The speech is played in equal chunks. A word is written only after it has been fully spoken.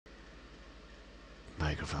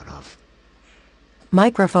Microphone off.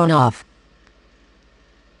 Microphone off.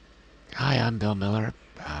 Hi, I'm Bill Miller.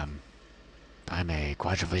 I'm a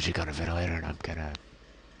quadriplegic on a ventilator, and I'm gonna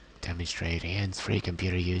demonstrate hands-free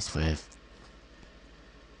computer use with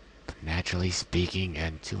NaturallySpeaking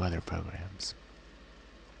and 2 other programs.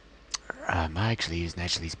 I actually use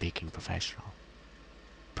NaturallySpeaking Professional.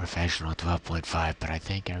 Professional 12.5, but I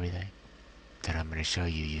think everything that I'm gonna show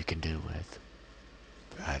you, you can do with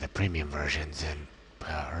the premium versions and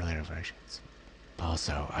earlier versions.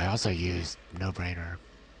 I also use No Brainer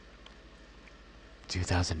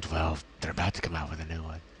 2012. They're about to come out with a new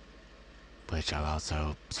one, which I'll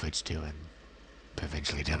also switch to and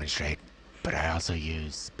eventually demonstrate. But I also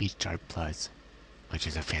use SpeechChart Plus, which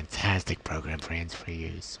is a fantastic program for hands-free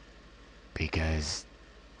use. Because,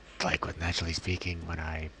 like with NaturallySpeaking, when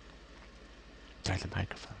I start the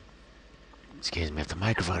microphone, if the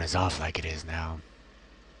microphone is off like it is now,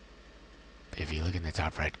 if you look in the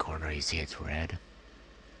top right corner, you see it's red.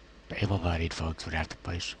 Able-bodied folks would have to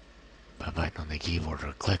push a button on the keyboard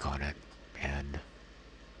or click on it, and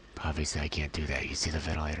obviously I can't do that. You see the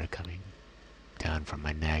ventilator coming down from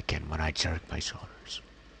my neck, and when I jerk my shoulders,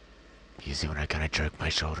 you see when I kind of jerk my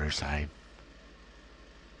shoulders,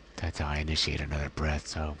 that's how I initiate another breath,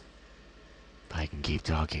 so I can keep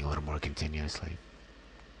talking a little more continuously.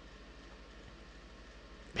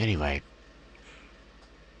 Anyway,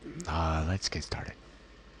 let's get started.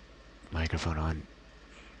 Microphone on.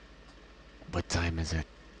 What time is it?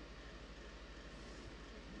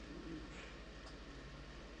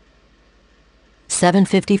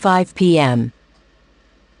 (7:55 p.m.)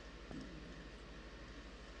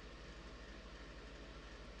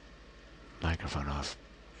 Microphone off.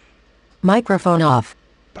 Microphone off.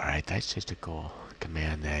 Alright, that's just a cool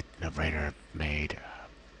command that NaturallySpeaking made.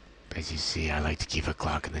 As you see, I like to keep a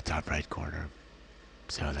clock in the top right corner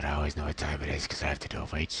so that I always know what time it is, because I have to do a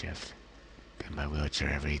weight shift in my wheelchair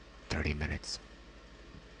every 30 minutes.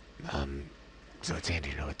 So it's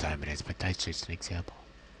handy to know what time it is, but that's just an example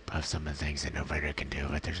of some of the things that NaturallySpeaking can do,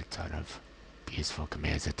 but there's a ton of useful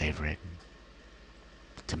commands that they've written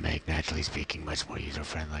to make NaturallySpeaking much more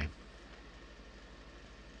user-friendly.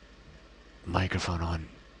 Microphone on.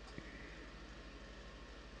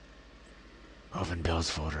 Open Bill's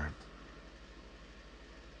folder.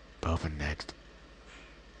 Open next.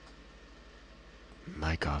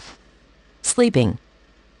 Mic off. Sleeping.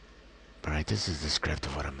 Alright, this is the script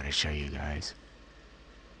of what I'm going to show you guys.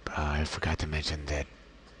 I forgot to mention that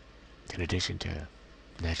in addition to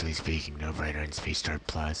NaturallySpeaking, No Brainer, and SpeechChart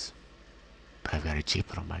Plus, I've got a cheap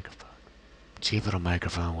little microphone. Cheap little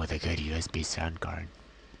microphone with a good USB sound card.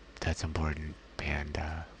 That's important, and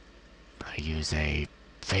I use a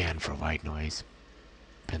fan for white noise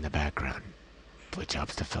in the background, which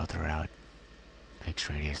helps to filter out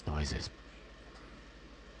extraneous noises.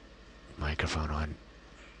 Microphone on.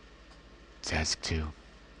 Task 2.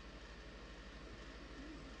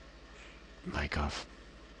 Mic off.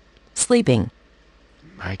 Sleeping.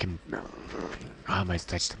 I almost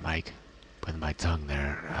touched the mic with my tongue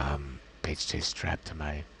there. It's just strapped to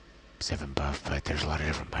my 7 Buff, but there's a lot of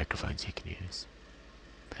different microphones you can use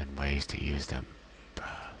and ways to use them.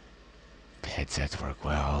 Headsets work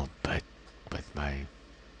well, but with my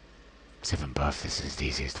 7 Buff, this is the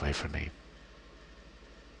easiest way for me.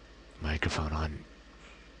 Microphone on.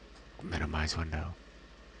 Minimize window.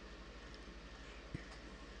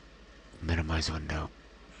 Minimize window.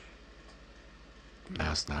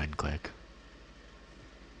 Mouse 9 click.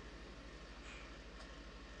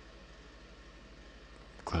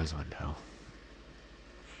 Close window.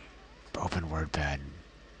 Open WordPad.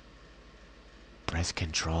 Press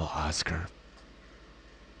Control Oscar.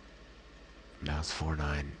 Mouse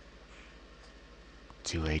 4-9.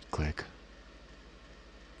 2-8 click.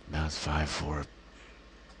 Mouse 5-4.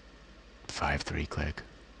 5-3 click.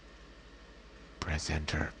 Press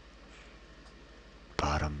Enter.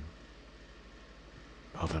 Bottom.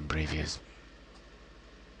 Open previous.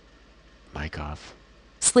 Mic off.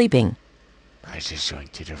 Sleeping. I was just showing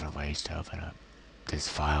 2 different ways to open up this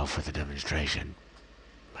file for the demonstration.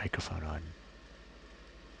 Microphone on.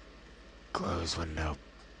 Close window.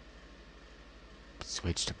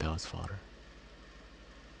 Switch to Bill's folder.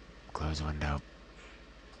 Close window.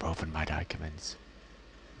 Open my documents.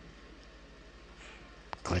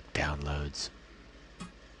 Click Downloads.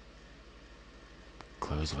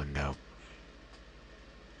 Close window.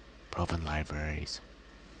 Open Libraries.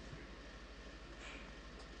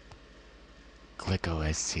 Click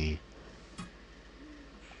OSC.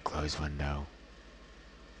 Close window.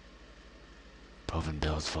 Open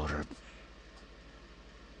Bill's folder.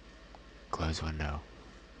 Close window.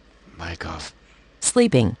 Mic off.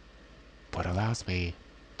 Sleeping. what allows me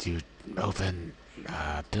to open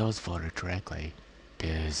Bill's folder directly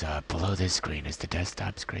is below this screen is the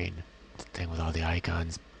desktop screen, the thing with all the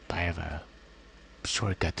icons. I have a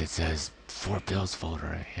shortcut that says for Bill's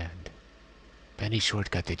folder, and any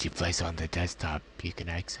shortcut that you place on the desktop you can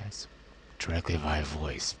access directly via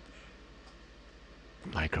voice.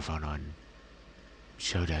 Microphone on,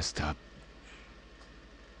 show desktop,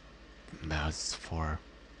 mouse for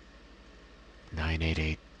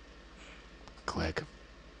 988, click,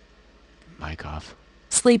 mic off.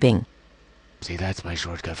 Sleeping. See, that's my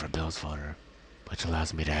shortcut for Bill's folder, which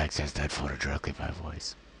allows me to access that folder directly by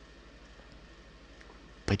voice.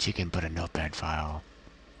 But you can put a notepad file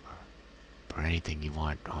or anything you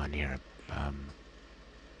want on here.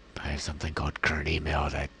 I have something called current email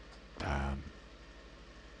that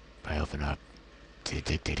I open up to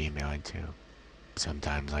dictate email into.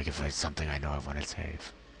 Sometimes, like if there's something I know I want to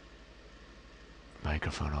save.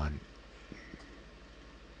 Microphone on.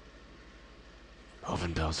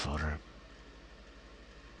 Open Bill's folder.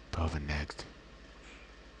 Open next.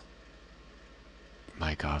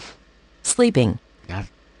 Mic off. Sleeping. Now,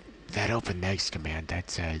 that open next command,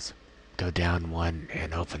 that says go down one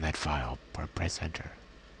and open that file, or press enter.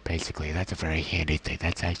 Basically, that's a very handy thing.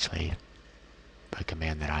 That's actually a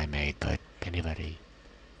command that I made, but anybody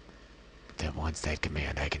that wants that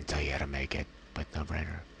command, I can tell you how to make it with no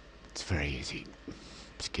brainer. It's very easy.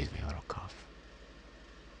 Excuse me, a little cough.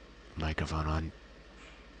 Microphone on.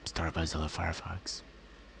 Start Mozilla Firefox.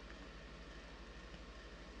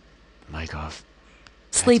 Mic off.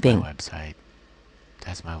 Sleeping.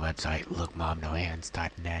 That's my website,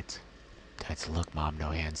 lookmomnohands.net. That's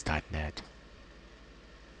lookmomnohands.net.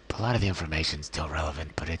 A lot of the information's still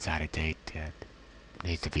relevant, but it's out of date. It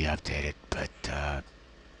needs to be updated, but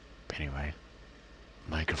anyway.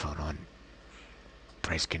 Microphone on.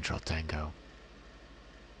 Press Control Tango.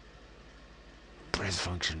 Press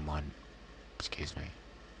function 1. Excuse me.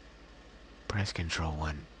 Press Control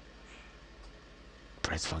 1.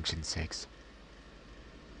 Press function 6.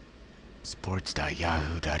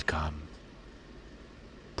 Sports.yahoo.com.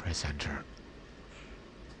 Press enter.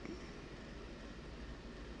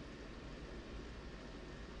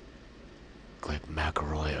 Click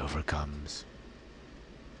McElroy overcomes.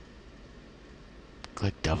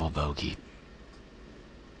 Click double bogey.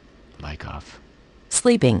 Mic off.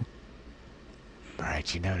 Sleeping.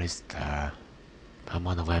 Alright, you noticed, I'm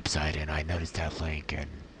on the website and I noticed that link and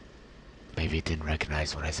maybe it didn't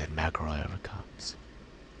recognize when I said McElroy overcomes.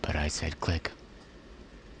 But I said click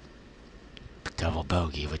double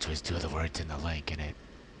bogey, which was two of the words in the link, and it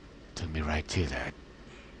took me right to that.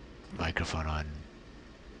 Microphone on.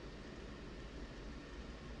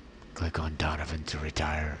 Click on Donovan to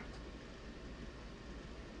retire.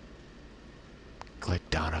 Click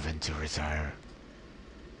Donovan to retire.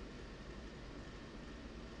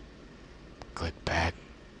 Click back.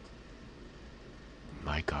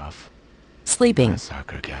 Mic off. Sleeping. Not a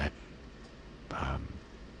soccer guy.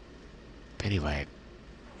 Anyway,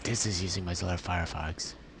 this is using Mozilla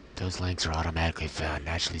Firefox. Those links are automatically found.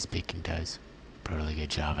 NaturallySpeaking does a really good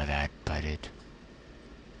job of that, but it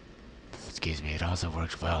also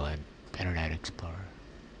works well in Internet Explorer.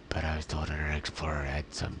 But I was told Internet Explorer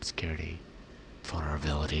had some security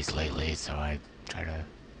vulnerabilities lately, so I try to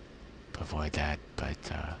avoid that, but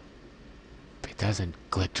it doesn't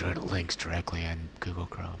click links directly in Google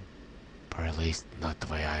Chrome. Or at least not the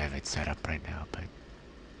way I have it set up right now, but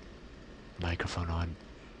microphone on.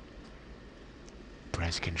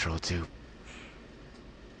 Press Control 2.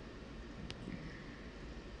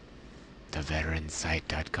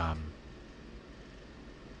 TheVeteransSite.com.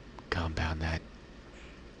 Compound that.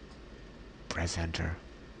 Press enter.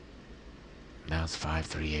 Mouse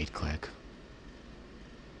 538 click.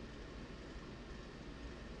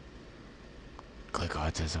 Click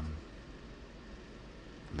autism.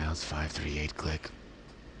 Mouse 538 click.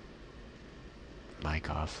 Mic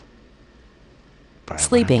off. Right,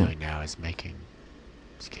 Sleeping.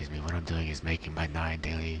 what I'm doing is making my 9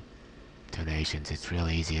 daily donations. It's real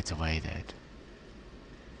easy. It's a way that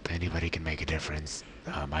anybody can make a difference.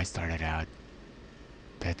 I started out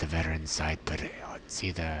at the veterans site, but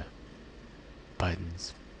see the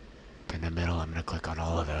buttons in the middle. I'm going to click on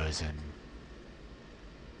all of those, and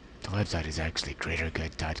the website is actually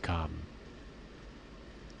greatergood.com.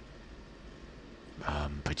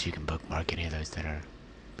 But you can bookmark any of those that are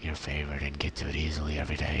your favorite and get to it easily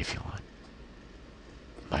every day if you want.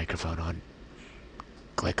 Microphone on.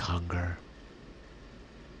 Click hunger.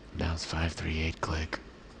 Mouse 538 click.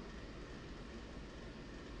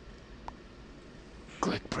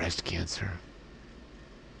 Click breast cancer.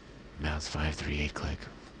 Mouse 538 click.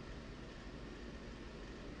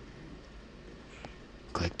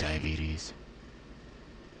 Click diabetes.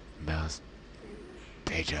 Mouse.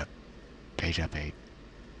 Page up. Page up 8.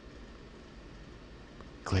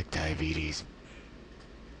 Click diabetes.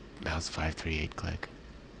 Mouse 538 click.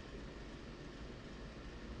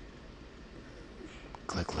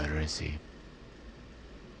 Click literacy.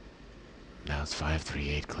 Mouse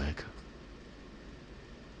 538 click.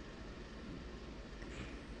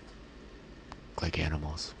 Click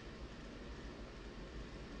animals.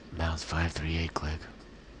 Mouse 538 click.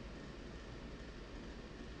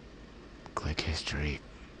 Click history.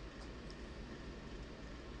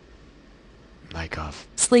 Mic off.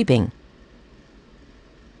 Sleeping.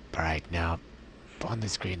 Alright, now on the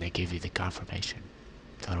screen they give you the confirmation.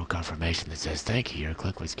 Total confirmation that says thank you, your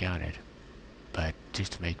click was counted. But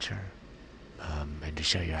just to make sure, and to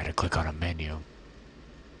show you how to click on a menu,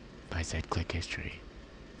 I said click history.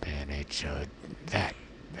 And it showed that.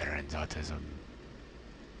 Veterans Autism.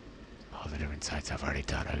 All the different sites I've already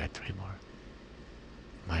done. I got 3 more.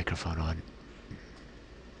 Microphone on.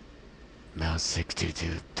 Mouse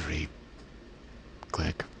 6223.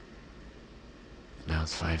 Click.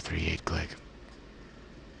 Mouse 538 click.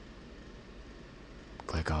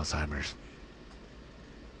 Click Alzheimer's.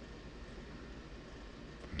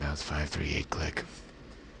 Mouse 538 click.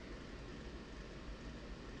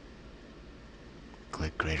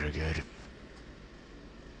 Click greater good.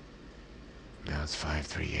 Mouse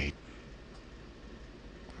 538.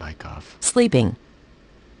 Mic off. Sleeping.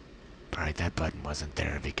 Alright, that button wasn't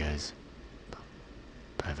there because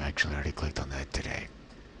I've actually already clicked on that today.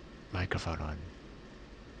 Microphone on.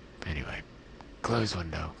 Anyway, close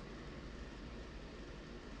window.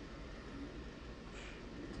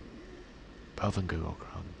 Open Google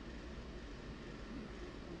Chrome.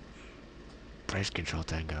 Press Control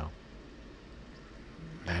Tango.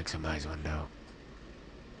 Maximize window.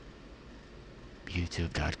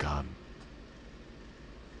 YouTube.com.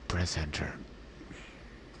 Press enter.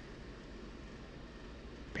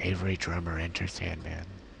 Avery Drummer enter Sandman.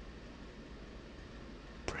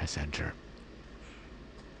 Press enter.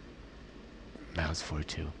 Mouse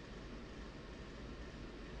 42.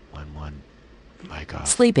 1 mic off.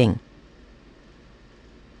 Sleeping.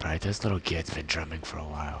 Alright, this little kid's been drumming for a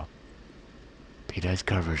while. He does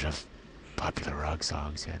covers of popular rock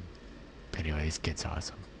songs, and anyway, this kid's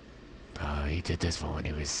awesome. He did this one when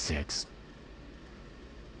he was 6.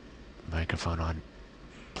 Microphone on.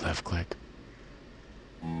 Left click.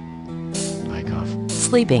 Mic off.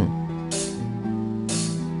 Sleeping.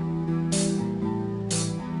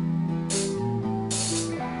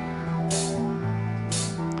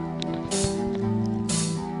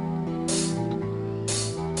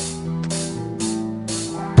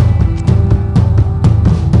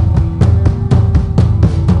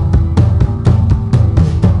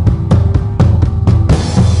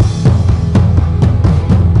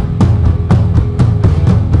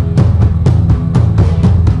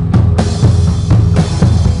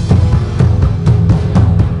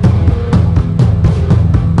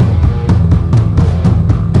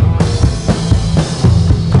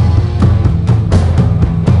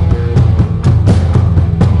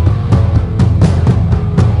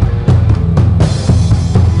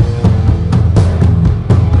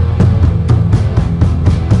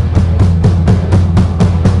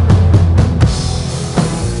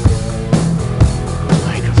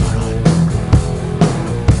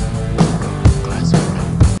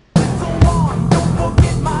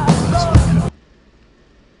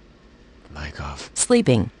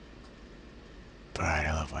 Sleeping. Alright,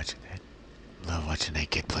 I love watching that. Love watching that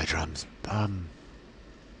kid play drums.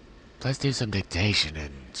 Let's do some dictation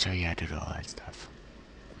and show you how to do all that stuff.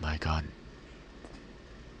 Mic on.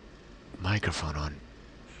 Microphone on.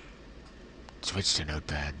 Switch to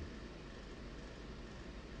notepad.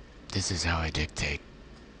 This is how I dictate.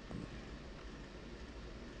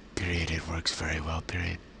 Period, it works very well,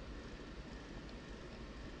 period.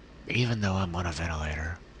 Even though I'm on a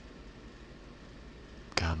ventilator,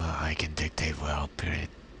 comma, I can dictate well, period.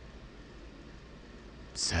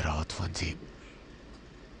 Set all 20.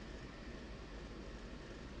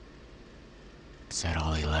 Set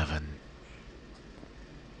all 11.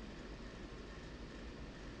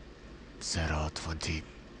 Set all 20.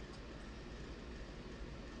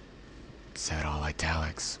 Set all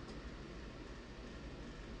italics.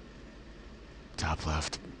 Top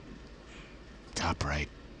left. Top right.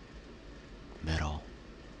 Middle.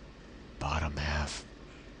 Bottom half.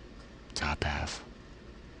 Top half.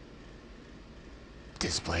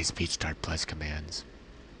 Display speech start plus commands.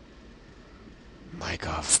 Mic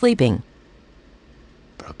off. Sleeping.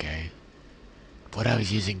 Okay. What I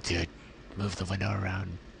was using to move the window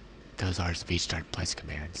around, those are speech start plus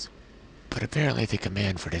commands. But apparently the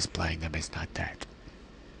command for displaying them is not that.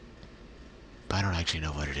 But I don't actually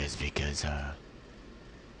know what it is because, well,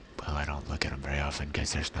 I don't look at them very often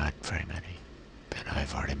because there's not very many. And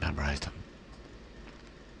I've already memorized them.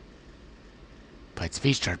 But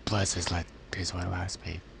SpeechChart Plus is what allows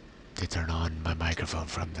me to turn on my microphone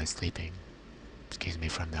from the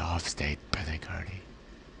from the off state. I think I already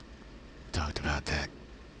talked about that.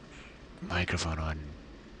 Microphone on,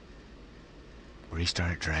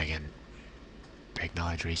 restart Dragon,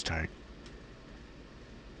 acknowledge restart.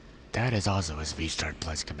 That is also a SpeechChart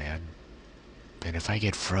Plus command. And if I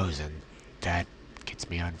get frozen, that gets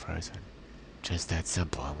me unfrozen. Just that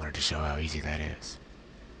simple. I wanted to show how easy that is.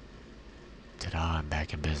 Ta-da, I'm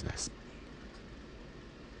back in business.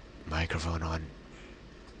 Microphone on,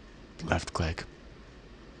 left click,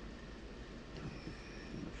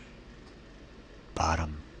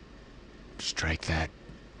 bottom, strike that,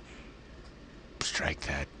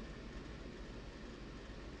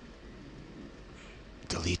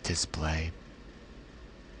 delete display,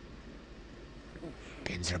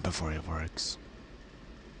 insert before it works,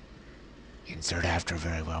 insert after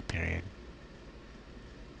very well period,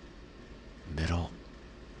 middle,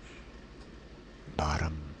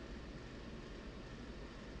 bottom,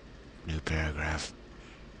 new paragraph,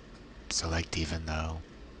 select even though,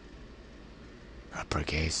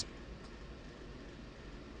 uppercase,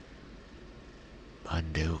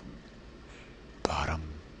 undo, bottom,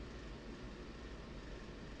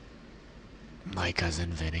 my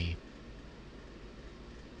cousin Vinny,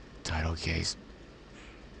 title case,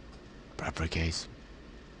 uppercase,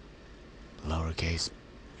 lowercase,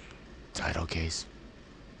 title case,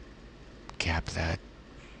 cap that,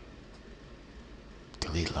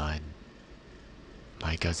 delete line,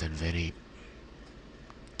 my cousin Vinny,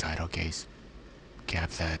 title case, cap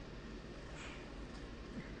that,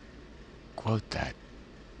 quote that,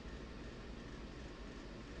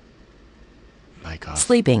 mic off.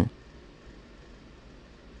 Sleeping.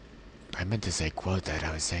 I meant to say quote that,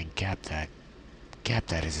 I was saying cap that. Cap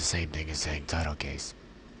that is the same thing as saying title case.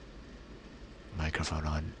 Microphone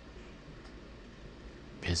on.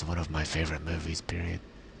 Is one of my favorite movies, period.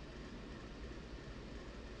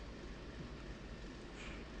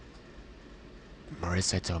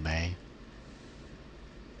 Marissa Tomei.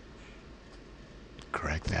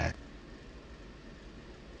 Correct that.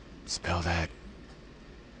 Spell that.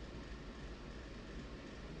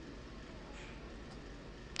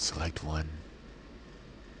 Select one.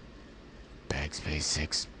 Backspace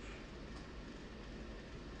 6.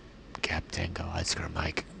 Cap Tango Oscar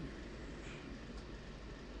Mike.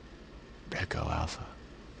 Echo Alpha.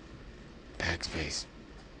 Backspace.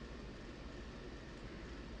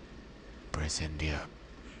 Press India.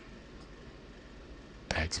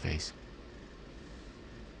 Backspace.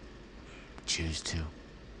 Choose to.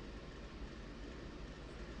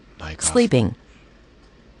 Mic off. Sleeping.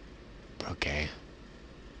 Okay.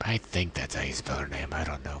 I think that's how you spell her name, I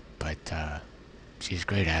don't know. But, she's a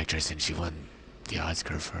great actress and she won the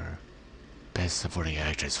Oscar for Best Supporting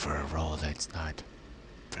Actress for a role that's not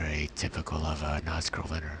very typical of an Oscar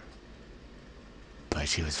winner. But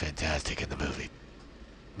she was fantastic in the movie.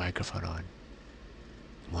 Microphone on.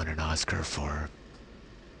 Won an Oscar for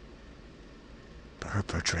her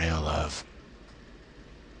portrayal of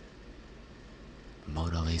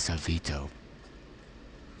Mona Lisa Vito.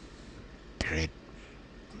 Period.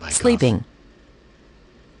 Mic Sleeping. off.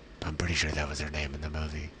 I'm pretty sure that was her name in the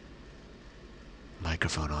movie.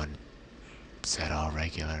 Microphone on. Set all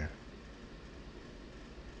regular.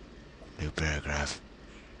 New paragraph.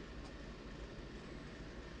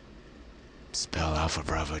 Spell Alpha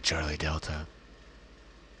Bravo Charlie Delta.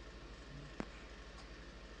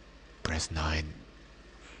 Press 9.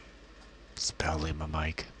 Spell Lima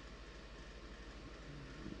Mike.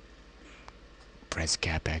 Press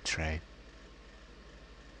Cap X-ray.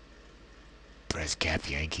 Press Cap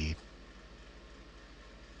Yankee.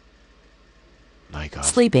 Mic off.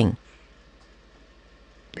 Sleeping.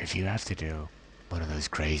 If you have to do one of those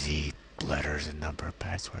crazy letters and number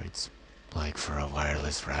passwords, like for a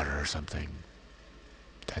wireless router or something,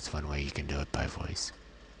 that's one way you can do it by voice.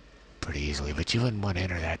 Pretty easily, but you wouldn't want to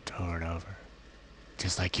enter that over and over.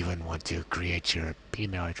 Just like you wouldn't want to create your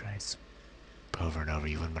email address over and over.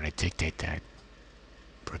 You wouldn't want to dictate that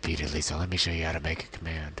repeatedly. So let me show you how to make a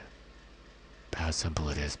command. How simple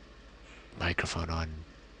it is. Microphone on.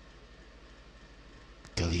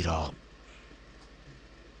 Delete all.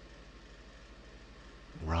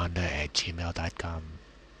 Rhonda@gmail.com.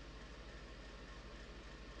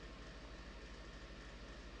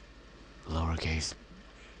 Lowercase.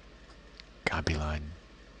 Copy line.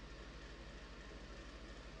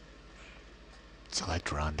 Select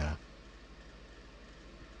Rhonda.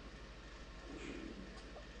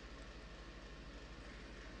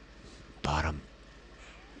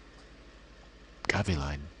 Copy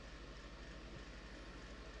line.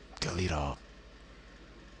 Delete all.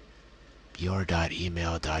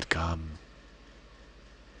 Your.email.com.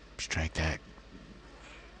 Strike that.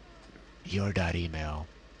 Your.email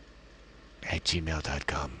at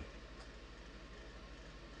gmail.com.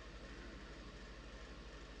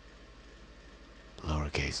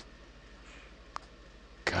 Lowercase.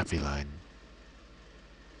 Copy line.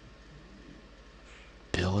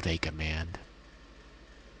 Build a command.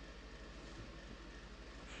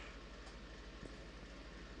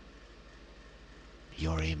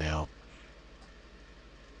 Your email.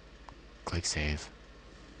 Click save.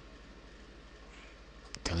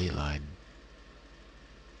 Delete line.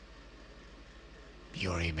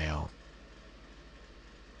 Your email.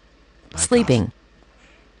 Mic Sleeping. off.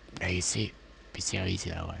 Now you see how easy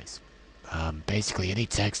that was. Basically any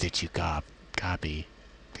text that you copy,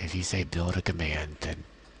 if you say build a command, then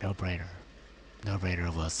no brainer. No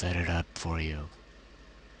brainer will set it up for you.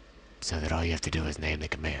 So that all you have to do is name the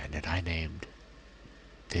command. And I named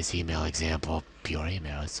this email example your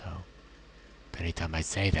email, so anytime I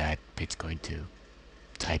say that, it's going to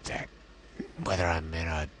type that. Whether I'm in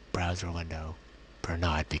a browser window or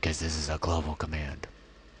not, because this is a global command.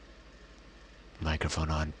 Microphone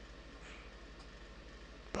on.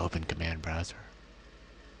 Open command browser.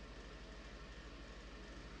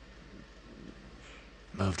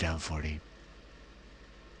 Move down 40.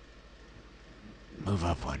 Move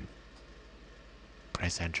up 1.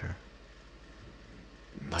 Press enter.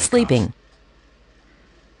 Mic Sleeping. off.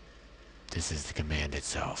 This is the command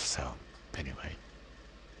itself, so anyway.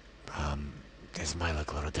 This might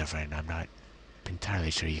look a little different. I'm not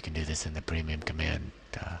entirely sure you can do this in the premium command,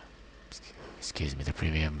 the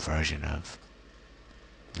premium version of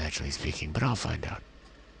Naturally Speaking, but I'll find out.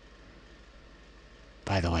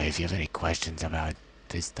 By the way, if you have any questions about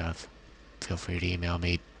this stuff, feel free to email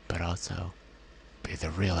me, but also, the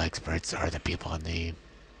real experts are the people on the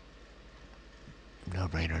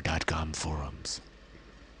nobrainer.com forums.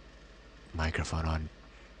 Microphone on.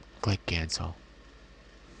 Click cancel.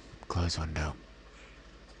 Close window.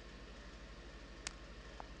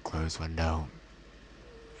 Close window.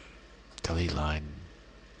 Delete line.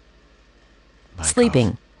 Mic Sleeping.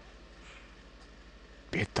 off.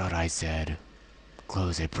 It thought I said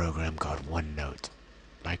close a program called OneNote.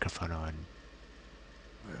 Microphone on.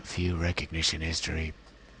 View recognition history.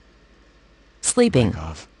 Sleeping. Mic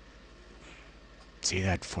off. See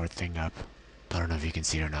that fourth thing up? I don't know if you can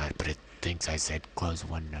see it or not, but it thinks I said close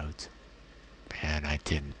OneNote. And I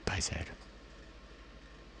didn't. I said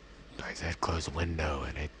close window,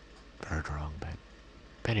 and it heard wrong, but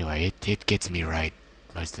anyway, it gets me right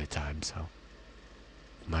most of the time, so.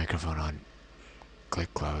 Microphone on.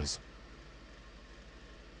 Click close.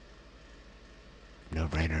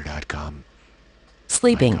 Nobrainer.com.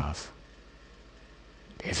 Sleeping. Mic off.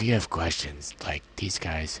 If you have questions, like these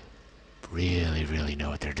guys really, really know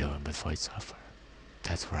what they're doing with voice software.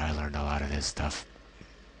 That's where I learned a lot of this stuff.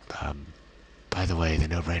 By the way, the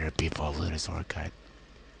No Brainer people, Lunasaur Cut,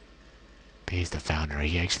 he's the founder.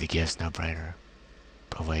 He actually gives No Brainer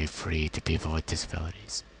away free to people with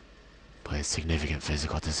disabilities, with significant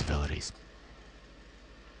physical disabilities.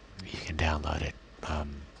 You can download it.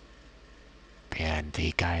 And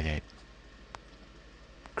the guy that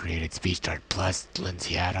created SpeechStart Plus,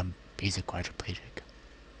 Lindsay Adam, he's a quadriplegic.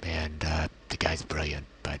 And the guy's brilliant,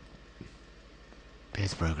 but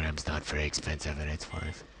his program's not very expensive, and it's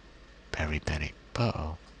worth every penny.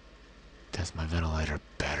 Uh-oh. That's my ventilator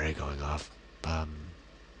battery going off. I'll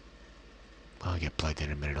get plugged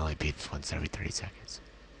in a minute. It only beeps once every 30 seconds.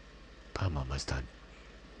 I'm almost done.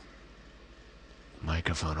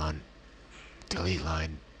 Microphone on. Delete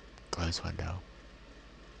line. Close window.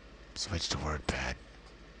 Switch to WordPad.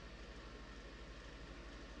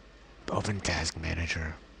 Open Task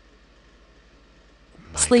Manager.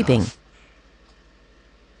 Mic Sleeping. off.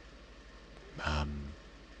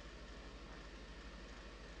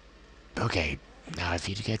 Okay, now if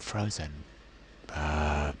you get frozen,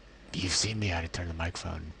 you've seen me how to turn the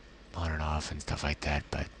microphone on and off and stuff like that,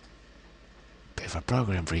 but if a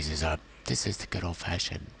program freezes up, this is the good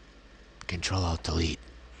old-fashioned Control-Alt-Delete.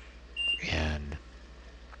 And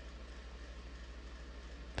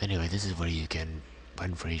anyway, this is where you can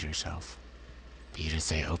unfreeze yourself. You just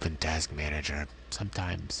say Open Task Manager.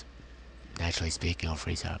 Sometimes, Naturally Speaking, will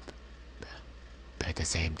freeze up at the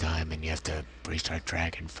same time, and you have to restart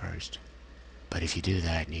Dragon first. But if you do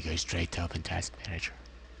that and you go straight to Open Task Manager,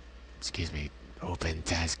 Open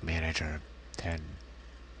Task Manager, then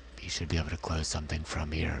you should be able to close something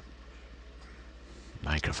from here.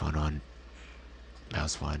 Microphone on,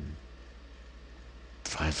 mouse 1,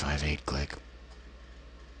 558 click.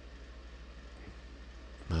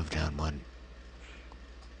 Move down one.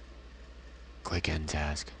 Click end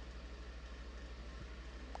task.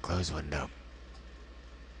 Close window. Mic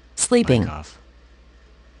Sleeping. off.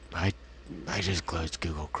 I just closed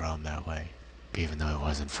Google Chrome that way, even though it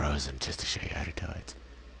wasn't frozen, just to show you how to do it.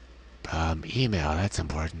 Email, that's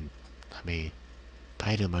important. I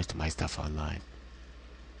do most of my stuff online.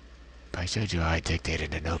 I showed you how I dictate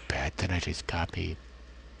into Notepad, then I just copy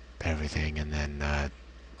everything and then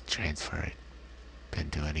transfer it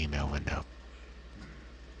into an email window.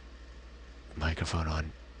 Microphone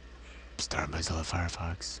on. Start Mozilla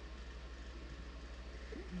Firefox.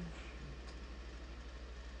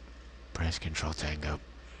 Press Control Tango.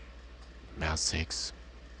 Mouse 6.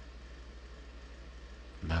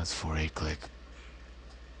 Mouse 4 8 click.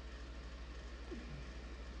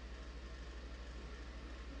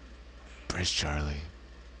 Press Charlie.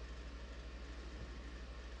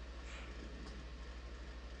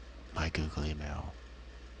 My Google email.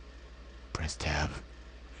 Press tab.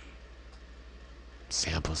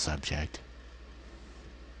 Sample subject.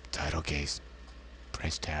 Title case.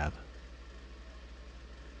 Press tab.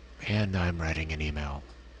 And I'm writing an email.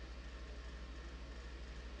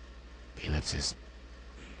 Ellipsis.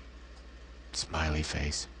 Smiley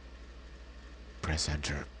face. Press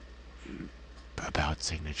enter. About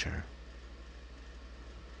signature.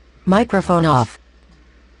 Microphone off.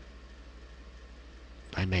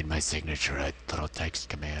 I made my signature a little text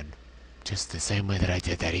command. Just the same way that I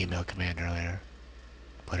did that email command earlier.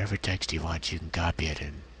 Whatever text you want, you can copy it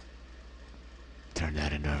and turn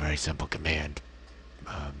that into a very simple command.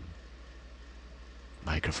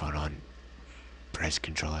 Microphone on. Press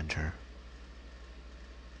Control Enter.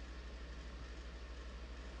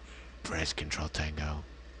 Press Control Tango.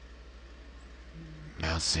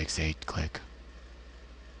 Mouse 6 8 click.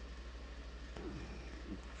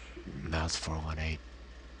 Mouse 418.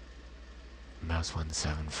 Mouse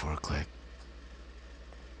 174 click.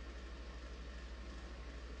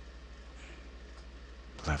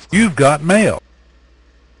 Left click. You've got mail.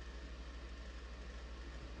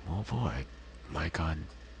 Oh boy. Mic on.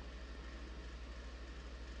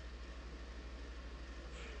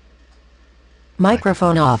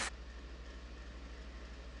 Microphone off.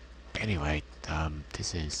 Anyway,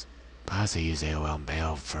 this is... I also use AOL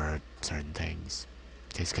Mail for certain things.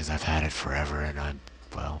 Just because I've had it forever and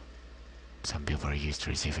well, some people are used to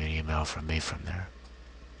receiving email from me from there.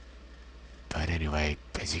 But anyway,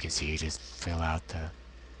 as you can see, you just fill out the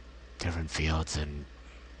different fields and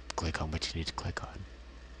click on what you need to click on.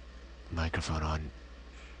 Microphone on.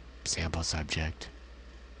 Sample subject.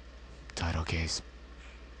 Title case.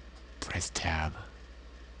 Press tab.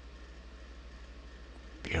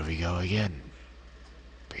 Here we go again.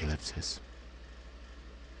 Ellipsis.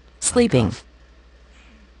 Sleeping.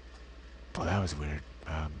 Well, that was weird.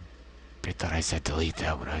 I thought I said delete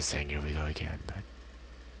that when I was saying here we go again, but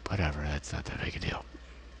whatever, that's not that big a deal.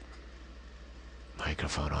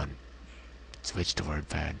 Microphone on. Switch to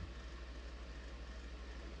WordPad.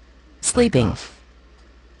 Sleeping. Mic off.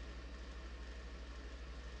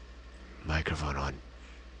 Microphone on.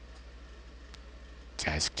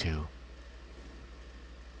 Task 2.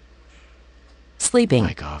 Sleeping.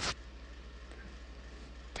 Mic off.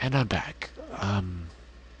 And I'm back.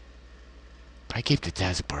 I keep the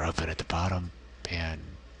taskbar open at the bottom, and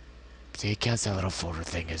see, it counts that little folder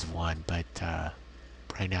thing as one, but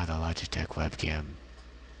right now the Logitech webcam,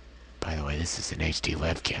 by the way, this is an HD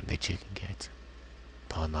webcam that you can get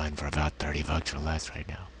online for about $30 or less right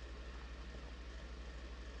now.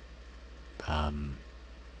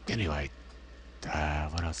 Anyway,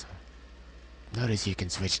 what else? Notice you can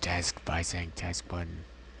switch tasks by saying task 1,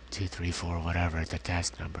 2, 3, 4, whatever, the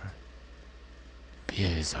task number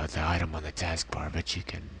is the item on the taskbar, but you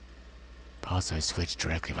can also switch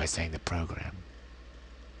directly by saying the program.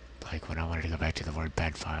 Like when I wanted to go back to the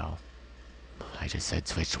WordPad file, I just said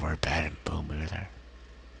switch to WordPad and boom, we were there.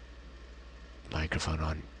 Microphone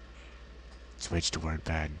on. Switch to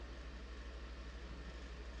WordPad.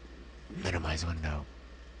 Minimize window.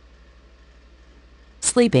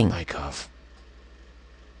 Sleeping. Mic off.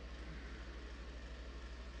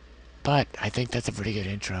 But I think that's a pretty good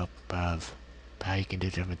intro of how you can do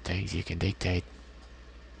different things. You can dictate,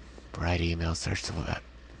 write emails, search the web,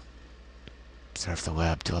 surf the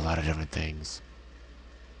web, do a lot of different things.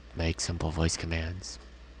 Make simple voice commands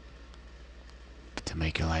to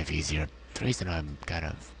make your life easier. The reason I'm kind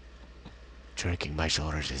of jerking my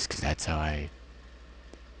shoulders is because that's how I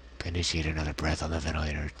initiate another breath on the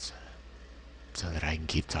ventilator, so that I can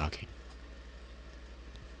keep talking.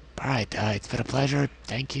 Alright, it's been a pleasure.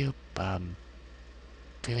 Thank you.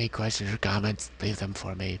 If you have any questions or comments, leave them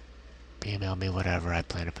for me. Email me, whatever. I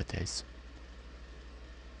plan to put this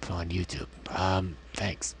on YouTube.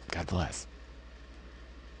 Thanks. God bless.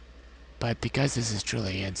 But because this is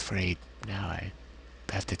truly hands-free, now I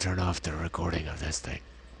have to turn off the recording of this thing.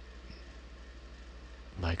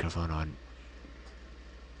 Microphone on.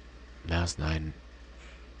 Mouse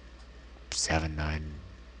 979.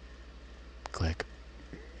 Click.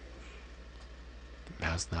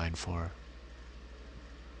 Mouse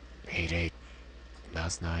 9488.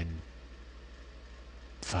 Mouse 9.